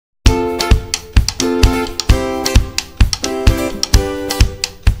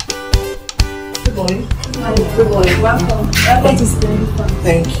boy. Good boy. Welcome. Welcome to Splendid Fun.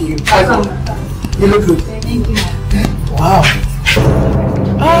 Thank you. Welcome. You look good. Thank you. Wow.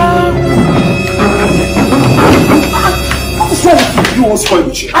 You won't spoil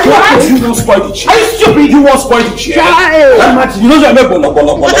the chair. You won't spoil the chair. Are you stupid? You won't spoil the chair. Child. You know I make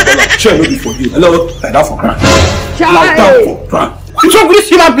bola. Chair no be for you. Hello, like that for ground. Like that for ground. What's wrong with this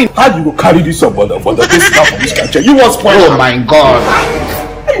human being? How you go carry this up, bola? This down for this chair. You won't spoil. Oh my God!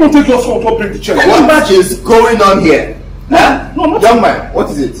 How you gonna take your phone and bring the chair? What is going on here? Huh? No, not young man. What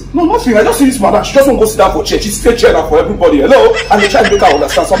is it? No, nothing. I just see this madam. She just won't go sit down for chair. She's straight chair for everybody. Hello, and the child make her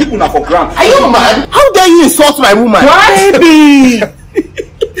understand. Some people now for ground. Are you mad? How dare you insult my woman? Baby.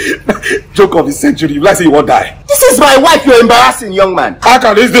 Joke of the century. You like say you won't die. This is my wife. You're embarrassing, young man. How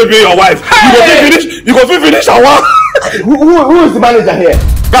can this day be your wife? Hey. You go finish our work. Who is the manager here?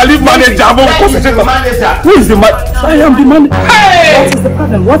 Can leave manager. Who is the manager? I am the manager. Hey! What is the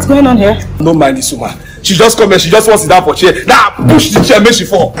problem? What's going on here? Don't mind this woman. She just come here. She just wants to sit down for chair. Now push the chair, make she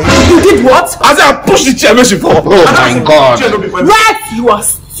fall. You did what? I said I push the chair, make she fall. Oh my God! Rex, you are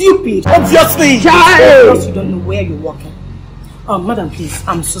stupid. Obviously. Because you don't know where you're walking. Madam, please,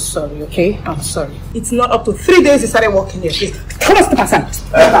 I'm so sorry, okay? I'm sorry. It's not up to 3 days you started walking here. Please, come on, step aside.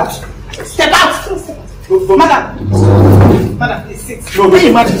 Step out. Step out. Madam, please sit. No,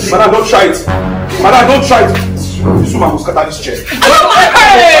 madam, don't try it. Madam, don't try it. This woman will scatter this chair.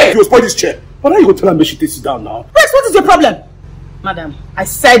 Hey! You will spoil this chair. But now you go tell her make she take sit down now. Rex, what is your problem? Madam, I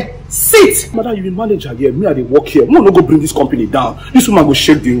said sit. Madam, you be manager here. Me, I dey work here. No go bring this company down. This woman go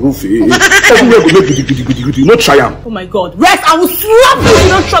shake the roof. Everywhere go make gidi. No try am. Oh my God. Rex, I will slap you if you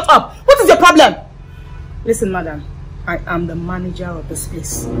don't shut up. What is your problem? Listen, madam. I am the manager of this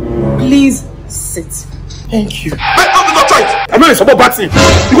place. Please sit. Thank you. Don't try it. I know it's about bad thing.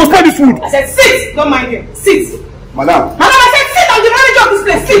 You go spoil this food. I said sit. Don't mind him. Sit. Madam. Madam, I said sit. I'm the manager of this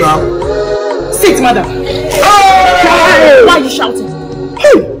place. Sit. Sit, madam. Oh! Why are you shouting?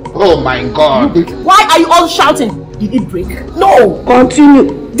 Oh my God! Why are you all shouting? Did it break? No.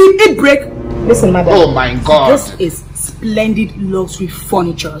 Continue. Did it break? Listen, madam. Oh my God! This is Splendid Luxury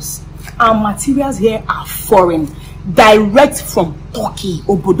Furnitures. Our materials here are foreign, direct from Turkey,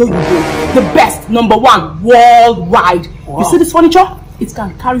 Obodo Yubo. The best, #1, worldwide. Wow. You see this furniture? It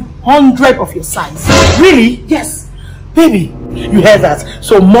can carry 100 of your size. Really? Yes. Baby, you heard that?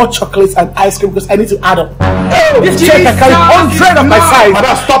 So more chocolates and ice cream because I need to add up. This chair can carry 100 of my size.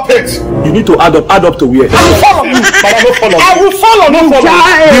 Madam, stop it. You need to add up to where? I will follow you. Madam, no follow. I will follow you.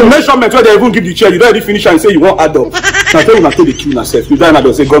 The measurement where they even give the chair, you don't already finish and say you won't add up. Now tell you not to the queue yourself. You don't add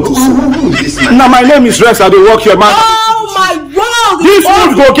up, say gone too soon. Now my name is Rex, I dey work here, man. Oh my God! This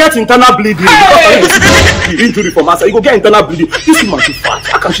food go get internal bleeding. Because the injury from outside, you go get internal bleeding. This woman too fat.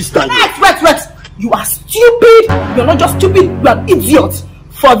 How can she stand? Rex. You are stupid. You're not just stupid, you are an idiot.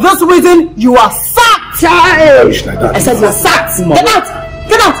 For this reason, you are sacked. I said you are sacked.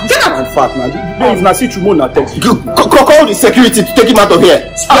 Get out. I'm fat, man. If na see tomorrow na text. Call the security to take him out of here.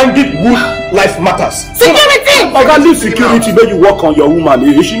 Splendid wood life matters. Security! Oga, leave security when you work on your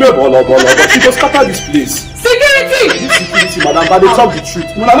woman. She no bolo, but she go scatter this place. Security! Security, madam, but they talk the truth.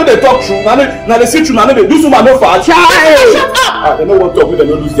 Una no dey talk true. Now they say true. Now they this woman no fat. Shut up! They no want talk. They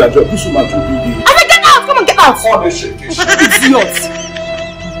no lose their job. This woman too big. I said get out! Come on, get out! Oh, they shake. Idiot!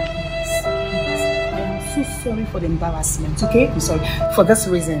 Sorry for the embarrassment, okay? I'm sorry. For this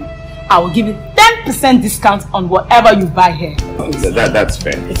reason, I will give you 10% discount on whatever you buy here. That's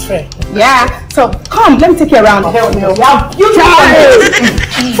fair. It's fair. Yeah. So come, let me take you around. Help me. We have beautiful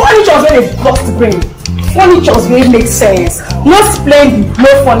furnitures when it's got to bring. Furnitures really make sense. No Splendid,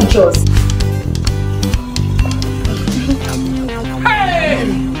 no furnitures.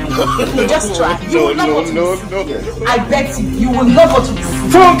 You just try. No. I bet you will not go to this.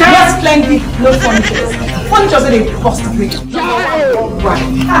 No Splendid, no furnitures. Furnitures when they cost to bring. Right.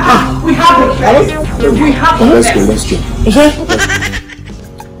 We have the best. We have the best.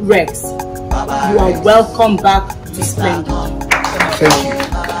 Rex, you are welcome back to Splendid. Thank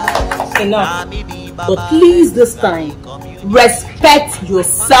you. Enough. But please this time, respect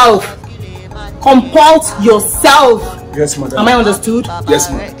yourself. Comport yourself. Yes, madam. Am I understood? Yes,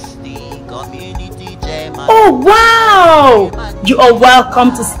 ma'am. Oh wow! You are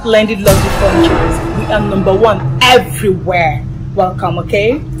welcome to Splendid Luxury Furnitures. We are #1 everywhere. Welcome,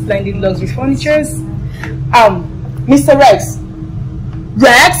 okay? Splendid Luxury Furnitures. Mr. Rex.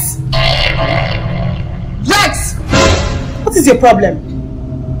 Rex! What is your problem?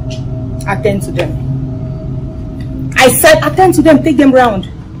 Attend to them. I said attend to them, take them round.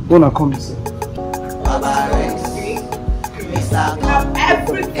 Wanna come, sir? Have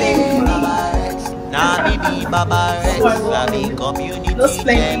everything. No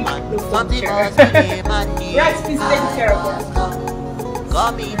spending, no furniture. Rex, please take care of that.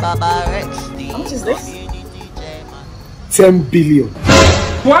 How much is this? 10 billion.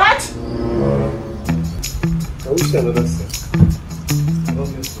 What? I wish another set.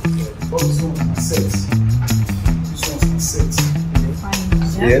 This one's set.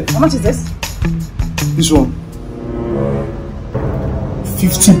 Yeah. How much is this? This one.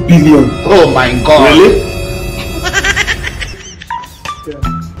 50 billion. Oh my God. Really? Yeah.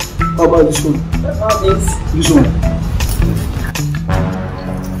 How about this one? This one.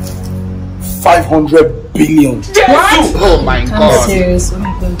 500 billion. What? Oh my God. I'm serious. Oh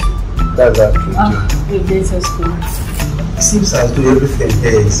my God. That's actually Wait, this is cool. seems as though everything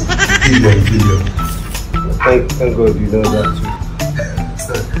here is billion. Thank God you know that too.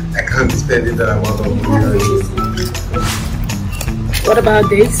 I can't be spending that amount of money. What about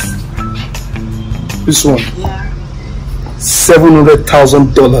this? This one. Yeah.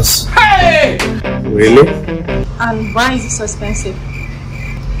 $700,000. Hey! Really? And why is it so expensive?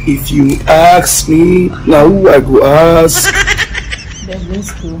 If you ask me, now who I go ask?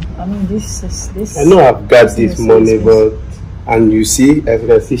 This cool. I mean, this. I know I've got this money, but and you see, as you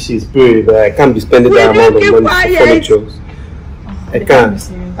can see, she's poor, but I can't be spending that amount of money for furniture. I can't.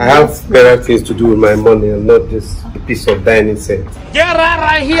 I have better things to do with my money and not just a piece of dining set. Get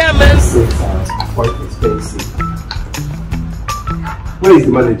right here, man. Quite expensive. Where is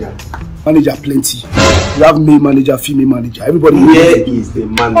the manager? Manager plenty. You have male manager, female manager. Everybody. Where is the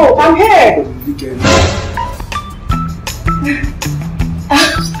manager? Oh, I'm here.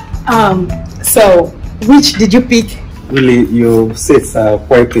 So which did you pick? Really, your sets are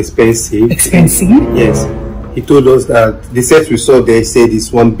quite expensive. Expensive? Yes. He told us that the sets we saw there said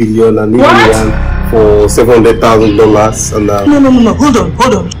it's 1 billion and even one for $700,000 and No. Hold on.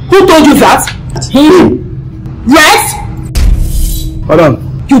 Who told you that? Him. Yes? Hold on.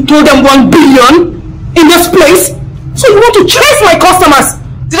 You told them 1 billion in this place? So you want to chase my customers?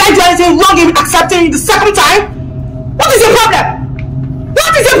 Did I do anything wrong in accepting you the second time? What is your problem?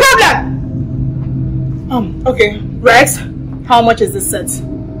 What is your problem? Okay. Rex, how much is this set?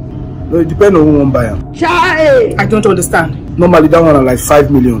 No, it depends on who won't buy them. I don't understand. Normally that one are like 5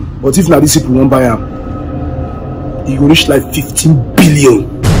 million. But if not these people won't buy them, it will reach like 15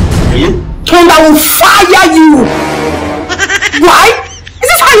 billion. Really? Thunder will fire you! Why? Is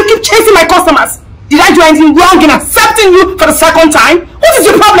this how you keep chasing my customers? Did I do anything wrong in accepting you for the second time? What is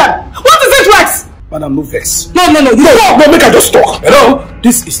your problem? What is it, Rex? Madam, no vex. No, make I just talk. Hello?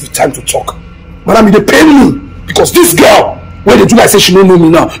 This is the time to talk. Madam, they pay me because this girl, when they do like say she don't know me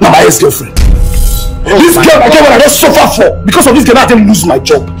now my ex-girlfriend. This girl, I get what I just suffer for. Because of this girl, I didn't lose my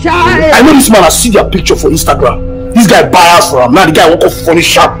job. I know this man, I see their picture for Instagram. This guy buy house for him. Now the guy walk off funny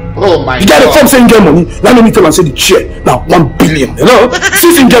shop. Oh my God. The guy the firm saying get money. Now let me tell him say the chair. Now 1 billion. Hello?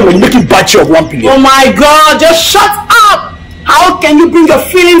 Since he get money, make him buy chair of 1 billion. Oh my God, just shut up! How can you bring your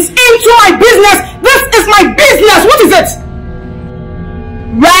feelings into my business? This is my business. What is it?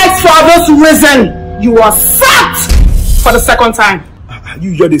 Right for this reason, you are sacked for the second time.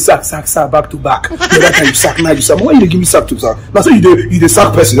 You the sack back to back. The other time you sack, now you sack. Why you give me sack to sack? Now so you the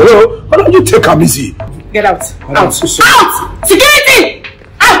sack person. Hello? Why don't you take him easy? Get out. Out. Security!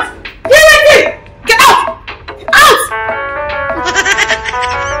 Out! Security! Get out! Out!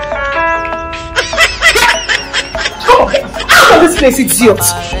 Out of this place, idiot.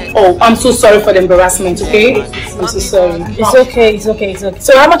 Oh, I'm so sorry for the embarrassment, okay? I'm so sorry. It's okay.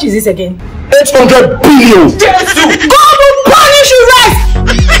 So how much is this again? 800 billion! God will punish you, Rex!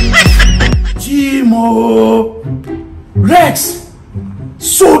 Jimo! Rex!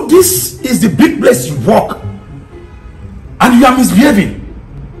 So this is the big place you work and you are misbehaving.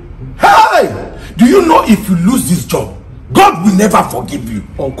 Hey! Do you know if you lose this job, God will never forgive you?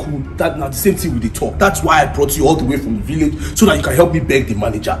 Uncle, that's not the same thing with the talk. That's why I brought you all the way from the village so that you can help me beg the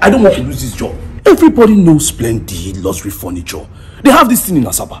manager. I don't want to lose this job. Everybody knows Splendid Luxury Furniture. They have this thing in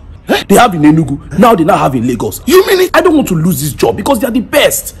Asaba. They have in Enugu. Now they now have in Lagos. You mean it? I don't want to lose this job because they are the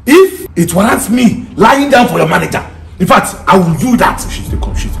best. If it warrants me lying down for your manager, in fact, I will do that. She's the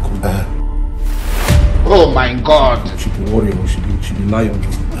cop. Oh my God. She be worrying. She be lying.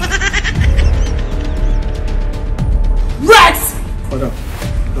 Rex!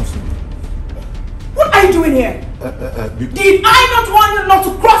 What are you doing here? Did I not want you not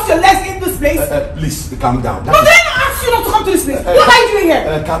to cross your legs in this place? Please, calm down. No, did I not ask you not to come to this place? What are you doing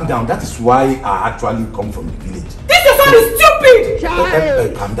here? Calm down. That is why I actually come from the village. This is so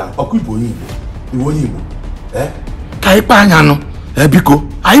stupid! Calm down. Kaipanyano. Biko.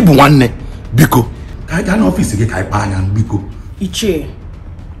 Aibu wanne. Biko. Kaipanyano office ge kaipanyano. Biko. Iche,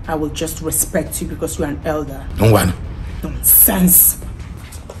 I will just respect you because you're an elder. No one. Nonsense.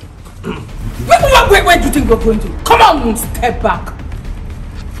 Where do you think we're going to? Come on, step back.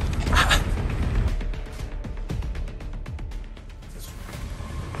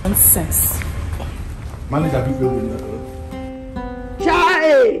 Nonsense. Manager, people will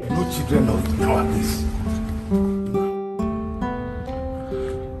Chai! no children of nowadays.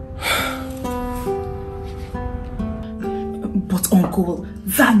 But uncle,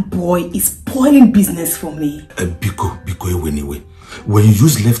 that boy is spoiling business for me. Biko anyway. When you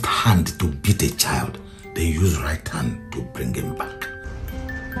use left hand to beat a child, then you use right hand to bring him back.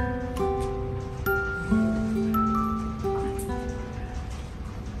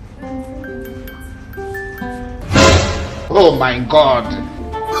 Oh my God.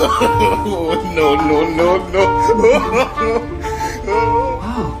 No.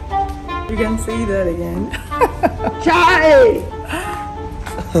 Wow. You can say that again. Chai!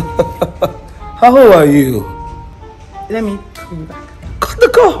 How are you? Let me call you back. Cut the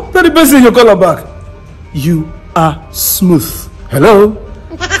call. Tell the person you call her back. You are smooth. Hello?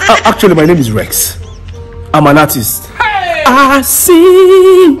 Actually, my name is Rex. I'm an artist. Hey! I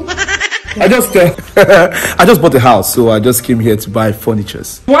sing. I just bought a house, so I just came here to buy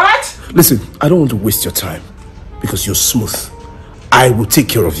furnitures. What? Listen, I don't want to waste your time because you're smooth. I will take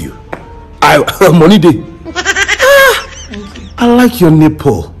care of you. Money day. I like your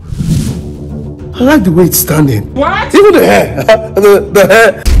nipple. I like the way it's standing. What? Even the hair. the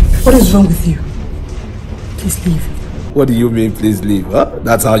hair. What is wrong with you? Please leave. What do you mean, please leave? Huh?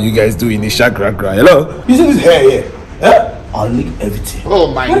 That's how you guys do in the chakra. Hello? You see this hair here? Huh? I'll lick everything.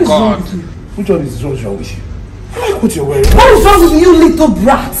 Oh my God. Which one is wrong with you? I like what you're wearing. What is wrong with you, little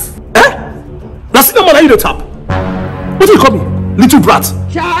brat? Now see the man, are you the top? What do you call me? Little brat.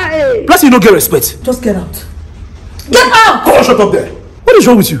 Chai! Plus you don't get respect. Just get out. Get out! Go on, shut up there. What is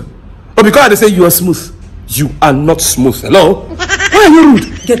wrong with you? But because they say you are smooth, you are not smooth. Hello? Why are you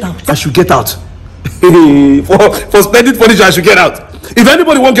rude? Get out. I should get out. for splendid furniture, I should get out. If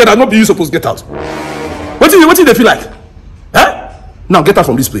anybody won't get out, not be you supposed to get out. What do they feel like? Huh? Now get out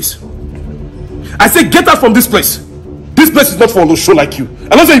from this place. I say get out from this place. This place is not for a show like you.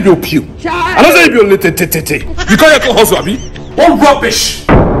 I don't say you be a pew. I don't say you be a little tete. You can't call hustle, Abi. What rubbish?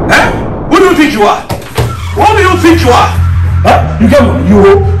 Huh? Who do you think you are? What do you think you are? Huh? You get money, you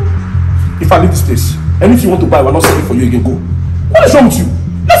hope. If I leave this place, anything you want to buy, we're not selling for you again. Go. What is wrong with you?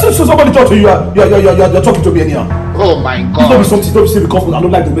 Let's say somebody talk to you. You're talking to me anyhow. Oh my God. Don't be something. Don't be say because I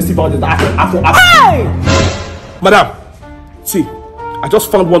don't like domestic violence. Hey! Madam, see, I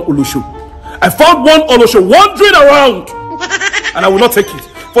just found one Olosho. I found one Olosho wandering around, and I will not take it.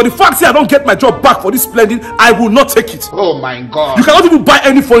 For the fact that I don't get my job back for this splendid, I will not take it. Oh my God. You cannot even buy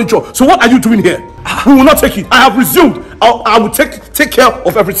any furniture. So what are you doing here? We will not take it. I have resumed. I will take care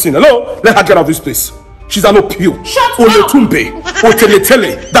of everything. Hello? Let her get out of this place. She's an opio. Shut up! Oletumbe.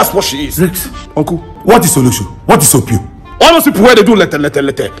 Oteletele. That's what she is. Rex, Uncle, what is solution? What is opio? all those people where they do let her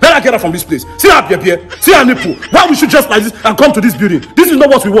get her from this place. See her here. See her nipple. Why we should just like this and come to this building? This is not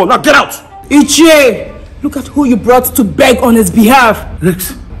what we want. Now get out. Ichie, look at who you brought to beg on his behalf.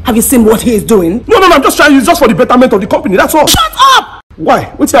 Rex, have you seen what he is doing? No, I'm just trying. It's just for the betterment of the company. That's all. Shut up! Why?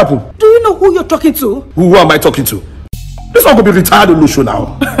 What's happened? Do you know who you're talking to? Who am I talking to? This one could be retired on the show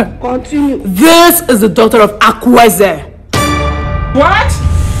now. Continue. This is the daughter of Akweze. What?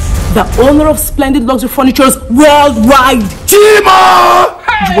 The owner of Splendid Luxury Furnitures worldwide. Chima!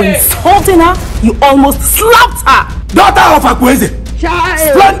 Hey! You were insulting her. You almost slapped her. daughter of Akweze,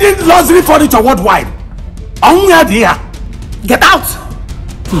 Splendid Luxury Furniture worldwide. Get out!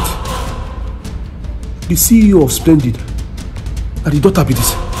 The CEO of Splendid. And the daughter be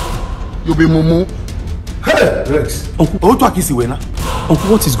this. You be mumu. Hey, Rex. Uncle, what is going on?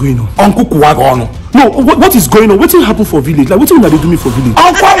 Uncle Kuwagono. No, what is going on? What happened for village? Like, what will they do me for village?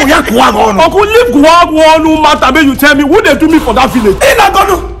 Uncle Kuwagono. Uncle, leave Kuwagono matter. May you tell me what they do me for that village?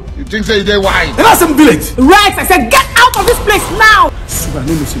 You think say they wine? In that same village. Rex, I said get out of this place now! See, let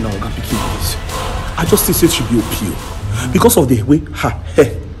me see now. I'm picking this. I just say she be OPO because of the way her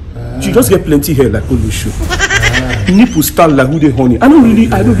hair. She just get plenty hair like Olusho. Nipple stand like who they honey. I don't really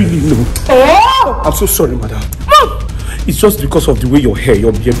know. Oh! I'm so sorry, madam. It's just because of the way your hair,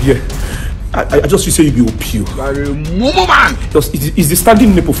 your beard. I just say you be OPO. You are a mumu man. It's the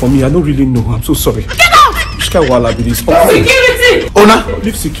standing nipple for me. I don't really know. I'm so sorry. Get out! Which kind of wala be this? Security! Ona,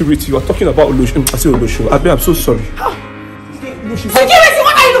 leave security. You are talking about Olusho. I say Olusho. I'm so sorry. Security,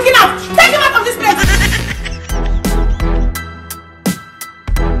 what are you looking at? Take him out of this place!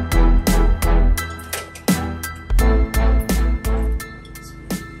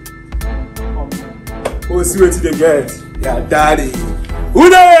 Oh, see what you get. Yeah, daddy. Who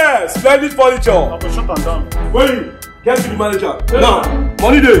there? Splendid furniture. I'm going to shut them down. Wait, get to the manager. Now,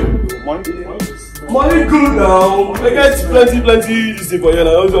 money day. Money good now. I get plenty this thing for you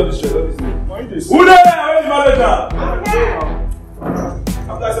now. Don't this shit. Who there? Where's the manager? I'm here.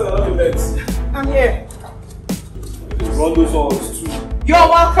 After I said I love the legs. I'm here. Run those ones too. You're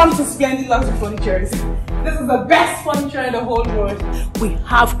welcome to Splendid Luxury Furniture. This is the best furniture in the whole world. We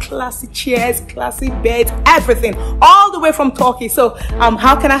have classy chairs, classy beds, everything, all the way from Turkey. So,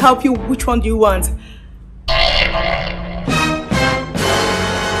 how can I help you? Which one do you want? Hey!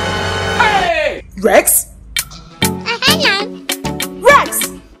 Rex? Rex!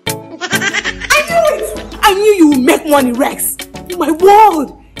 I knew it! I knew you would make money, Rex. My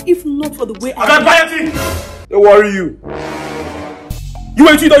world! If not for the way I can't buy anything! Don't worry you. You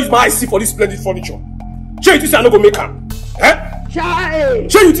ain't don't use my IC for this splendid furniture. Sure you think I no go make am? Eh?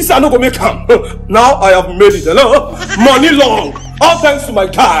 Sure you think I no go make am? Now I have made it. Hello? Money long. All thanks to my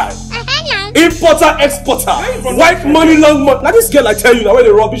guy. Importer, exporter. White money, long money. Now this girl I tell you now where they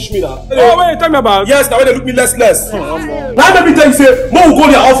rubbish me now. Oh wait, tell me about. Yes, now where they look me less. Now let me tell you say, more go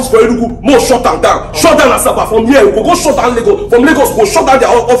their office for Enugu, more shut down. Shut down Asaba. From here we go shut down Lagos. From Lagos we go shut down their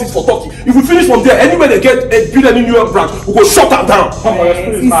office for Turkey. If we finish from there, anywhere they get a billion New York branch, we go shut them down.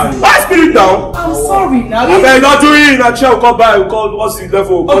 I spirit down. I'm sorry now. I beg not doing a chair. We'll come by. We'll call what's the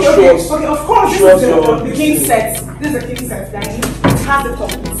level. Okay, of course. This is the king set. This is the king set. It has the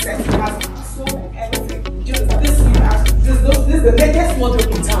complete set. It has so everything. This is the latest model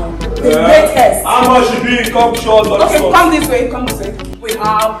in town. The latest. How much it be? Come short. Okay, come this way. We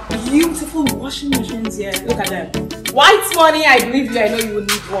have beautiful washing machines here. Look at them. White money. I believe you. I know you will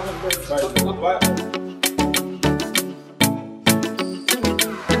need one of them.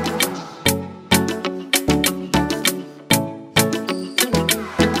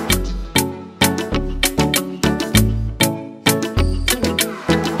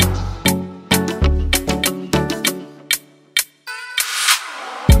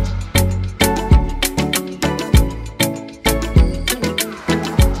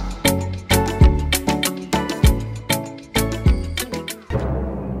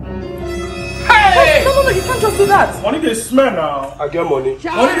 Money they smell now. I get money.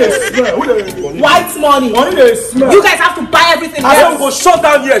 Money they smell. Who they money? White money. Money they smell. You guys have to buy everything. I don't go shut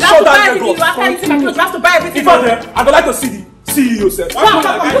down here. Shut down here. You have to buy everything. If I'm there, I would like to see the CEO sir. Come over.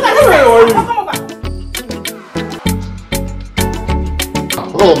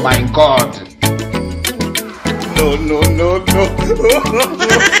 Oh my God. No.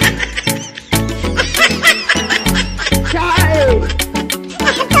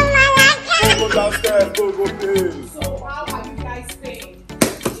 Go downstairs. Go pay. So how are you guys paying?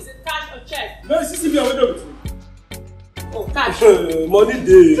 Is it cash or check? No, it's CCB. I will do it. Oh, cash. Money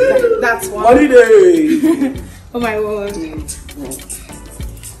day. That's one. Money day. Oh my word.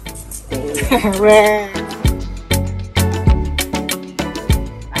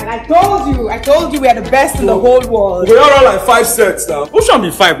 And I told you we are the best in the whole world. We all run like 5 sets now. Who shall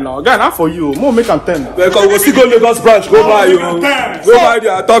be 5 now? Guy, not for you. More make 10. Because we'll still go Lagos branch. Go buy you. Go buy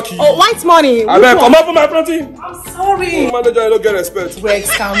their turkey. Oh, white money. I better come up for my plenty. I'm sorry. Manager, you don't get respect.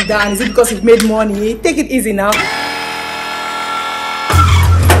 Rex, calm down. Is it because you've made money? Take it easy now.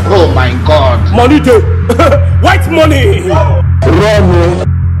 Oh my God. Money day. White money.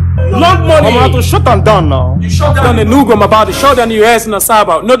 Long money. I'm about to shut them down now. You shut down the Nugo, I'm about to shut down your ass in the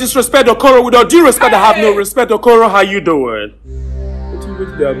Saba. No disrespect, Okoro. With all due respect, I have no respect, Okoro. How you doing?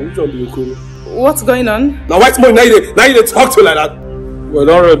 What's going on? Now white money, now you talk to like that. Well,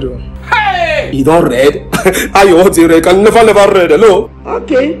 don't read. Hey! You don't read? How you want to read? Can never read. Hello?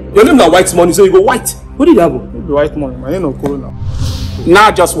 Okay. Your name now white money, so you go white. What did you have? White money. My name is Okoro now.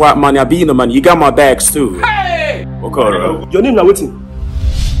 Not just white money, I be in the money. You got my bags too. Hey! Okoro. Your name now waiting.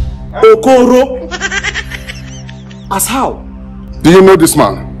 Okoro. As how? Do you know this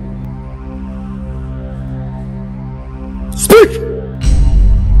man? Speak!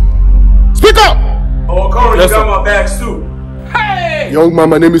 Speak up! Okoro, Yes, you got sir. my bags too. Hey! Young man,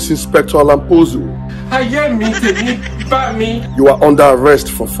 my name is Inspector Alampozu. I hear me, back me. You are under arrest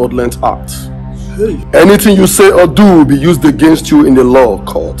for fraudulent acts. Anything you say or do will be used against you in the law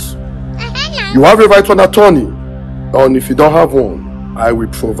court. You have a right to an attorney, and if you don't have one, I will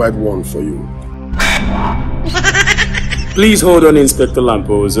provide one for you. Please hold on, Inspector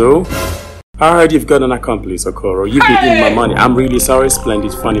Lampozo. I heard you've got an accomplice, Okoro. You've been eating my money. I'm really sorry,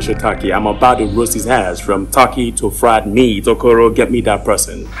 Splendid Furniture Turkey. I'm about to roast his ass from turkey to fried meat. Okoro, get me that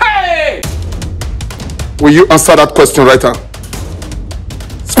person. Hey! Will you answer that question, writer?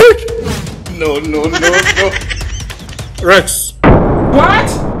 Speak! No. Rex. What?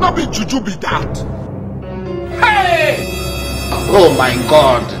 Not be juju be that. Hey! Oh my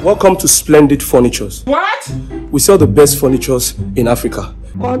God. Welcome to Splendid Furnitures. What? We sell the best furnitures in Africa.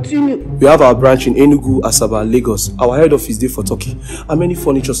 Continue. We have our branch in Enugu, Asaba, Lagos. Our head office there for Turkey. And many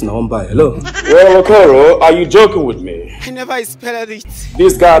furnitures now on buy. Hello. Well, Okoro, are you joking with me? I never expected it.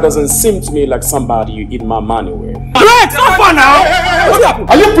 This guy doesn't seem to me like somebody you eat my money with. Rex, not fun now. What's happened?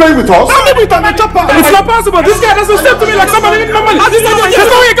 Are you playing with us? It's not possible. This guy doesn't seem to me like somebody you eat my money. There's no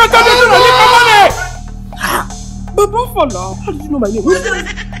way you can tell me to eat my money. But for now, how did you know my name?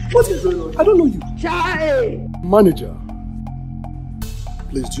 What is going on? I don't know you. Manager.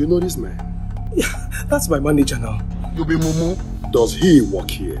 Please, do you know this man? Yeah, that's my manager now. You be Mumu. Does he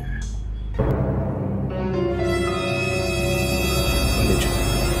work here? Manager.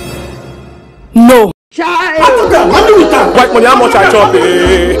 No. White money, how much I chop?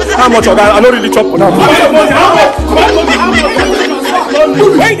 How much of that? I don't really chop on that.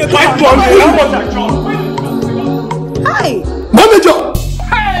 Hi. Manager!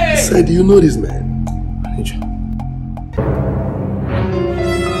 Hey! Say, do you know this man? Manager.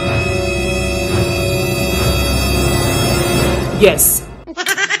 Yes.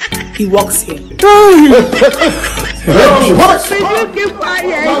 He works here.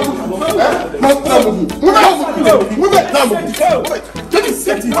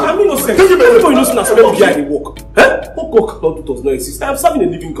 I'm serving a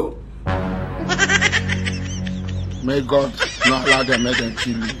living God. May God not allow them make them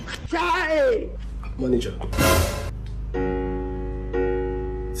kill you. Manager,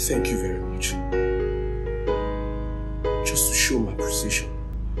 thank you very much. Just to show my precision,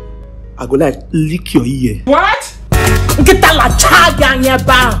 I go like lick your ear. What?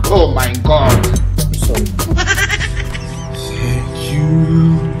 Oh my God. I'm sorry. Thank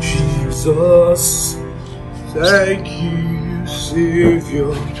you, Jesus. Thank you,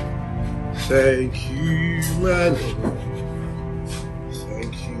 Savior. Thank you, my Lord.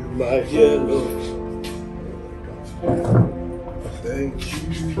 Thank you, my dear Lord. Thank you,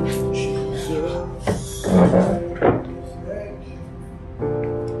 Jesus. Thank you,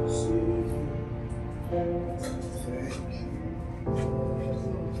 Savior. Thank you,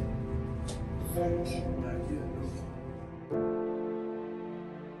 thank you, my dear Lord.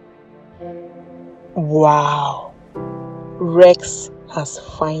 Wow. Rex has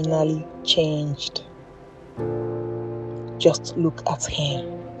finally changed. Just look at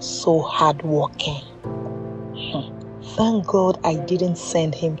him, so hardworking. Thank God I didn't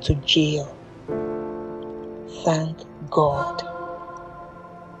send him to jail. Thank God.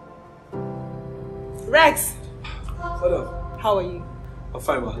 Rex! What up? How are you? I'm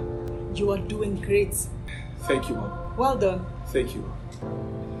fine, ma. You are doing great. Thank you, ma. Well done. Thank you.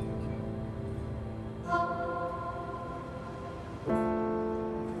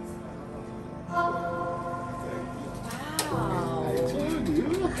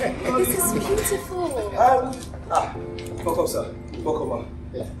 This is beautiful. Welcome, sir. Welcome, ma.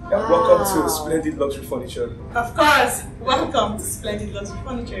 Welcome to Splendid Luxury Furniture. Of course. Welcome to Splendid Luxury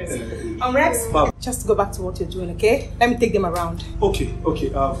Furniture. Rex, just go back to what you're doing, okay? Let me take them around. Okay.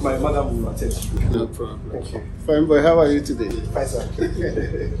 My madam will attend to you. No problem. Thank you. Fine boy, how are you today? Fine, sir.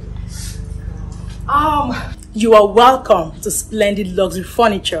 You are welcome to Splendid Luxury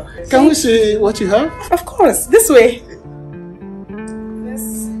Furniture. Can we see what you have? Of course, this way. This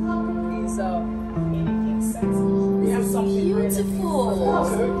is set. We have something Beautiful.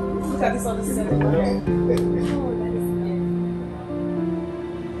 Look at this other set over here.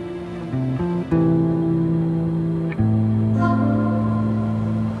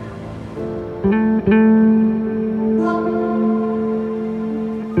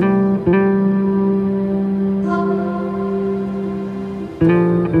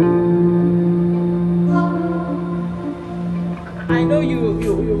 I know you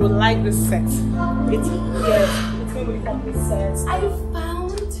will like this set. It's going to be complete set. I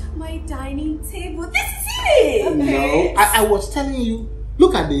found my dining table. This is it. No, I was telling you,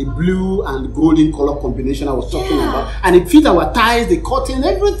 look at the blue and golden color combination I was talking about, and it fits our ties, the curtain,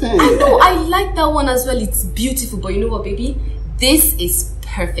 everything. I know, I like that one as well. It's beautiful, but you know what, baby? This is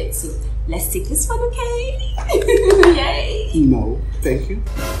perfect. So let's take this one, okay? Yay! No, thank you.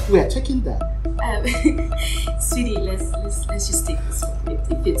 We are checking that. Sweetie, let's just take this one.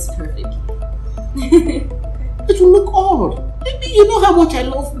 It fits perfect. It will look odd. You know how much I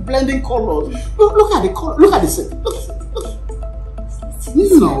love blending colors. Look at the color. Look at the set. Look.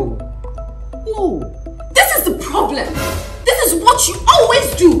 No. This is the problem. This is what you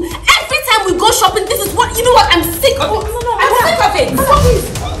always do. Every time we go shopping, this is what, you know what, I'm sick of it. I'm sick of it.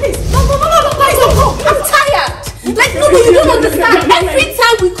 Please. No. I'm tired. Like, no, you don't understand. Every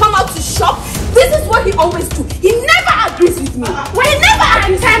time we come out to shop, this is what he always do. He never agrees with me.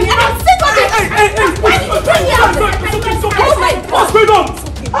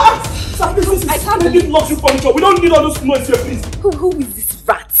 We need luxury furniture. We don't need all those noise here, please. Who is this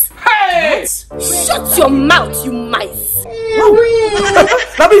rat? Hey! Shut your mouth, you mice.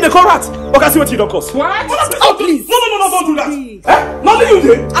 That means they call rat. Okay, see what you don't cost. What? Oh, please. No, don't do that. Eh? Not you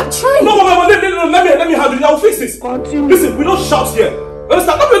there. I'm trying. No, let me handle it. I'll fix this. Continue. Listen, we don't shout here.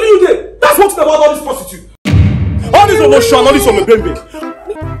 Understand? Not really you there. That's what's about all this prostitute. All this emotion, all this on the baby.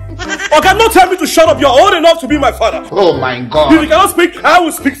 Okay, don't tell me to shut up. You're old enough to be my father. Oh my God. If you cannot speak, I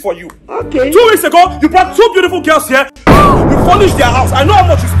will speak for you. Okay. 2 weeks ago, you brought 2 beautiful girls here. You furnished their house. I know how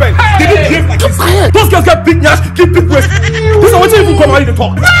much you spent. They didn't behave like this. Those girls get big nash, keep big waist. This is what you even come out to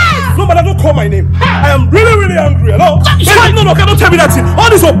talk. No, but don't call my name. I am really, really angry. Hello? No, don't tell me that thing. All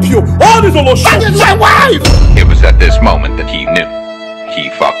this on pure. All this on low show. That is my wife. It was at this moment that he knew. He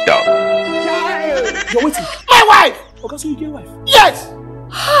fucked up. You're waiting. My wife. Okay, so you get a wife? Yes.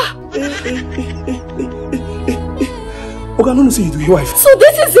 Okay, I don't see you do your wife. So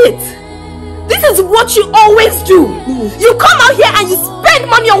this is it. This is what you always do. You come out here and you spend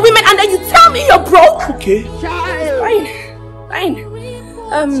money on women and then you tell me you're broke. Okay. Fine.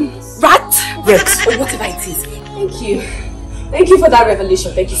 Rat? Rex. Or whatever it is. Thank you. Thank you for that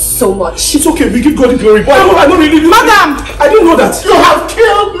revelation. Thank you so much. It's okay. We give God the glory. But I don't really. Madam, I didn't know that. you have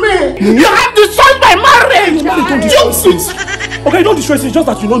killed me. You have destroyed my marriage. Don't destroy things. Okay, don't destroy things. Just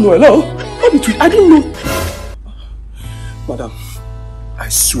that you don't know. Hello? I didn't know. Madam, I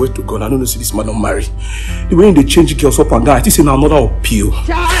swear to God, I don't know see this madam marry. The way they change girls up and down, I think it's another appeal,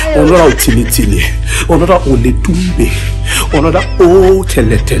 another utility, another oletumbe, another oh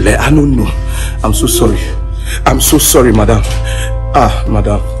tele. I don't know. I'm so sorry. I'm so sorry, madam.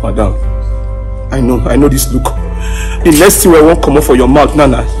 Madam. I know this look. The next thing I won't come up for your mouth,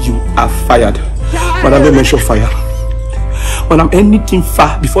 Nana, you are fired. Madam, don't mention fire. Madam, anything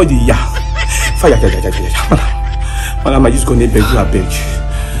far before the fire. Madam, I just gonna beg you, I beg.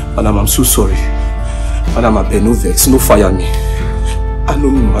 Madam, I'm so sorry. Madam, I beg, no vex, no fire me. I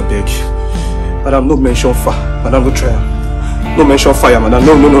know, I beg. Madam, no mention fire. Madam, go try. No mention fire, madam.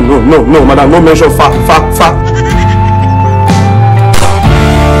 No, madam, no mention fire.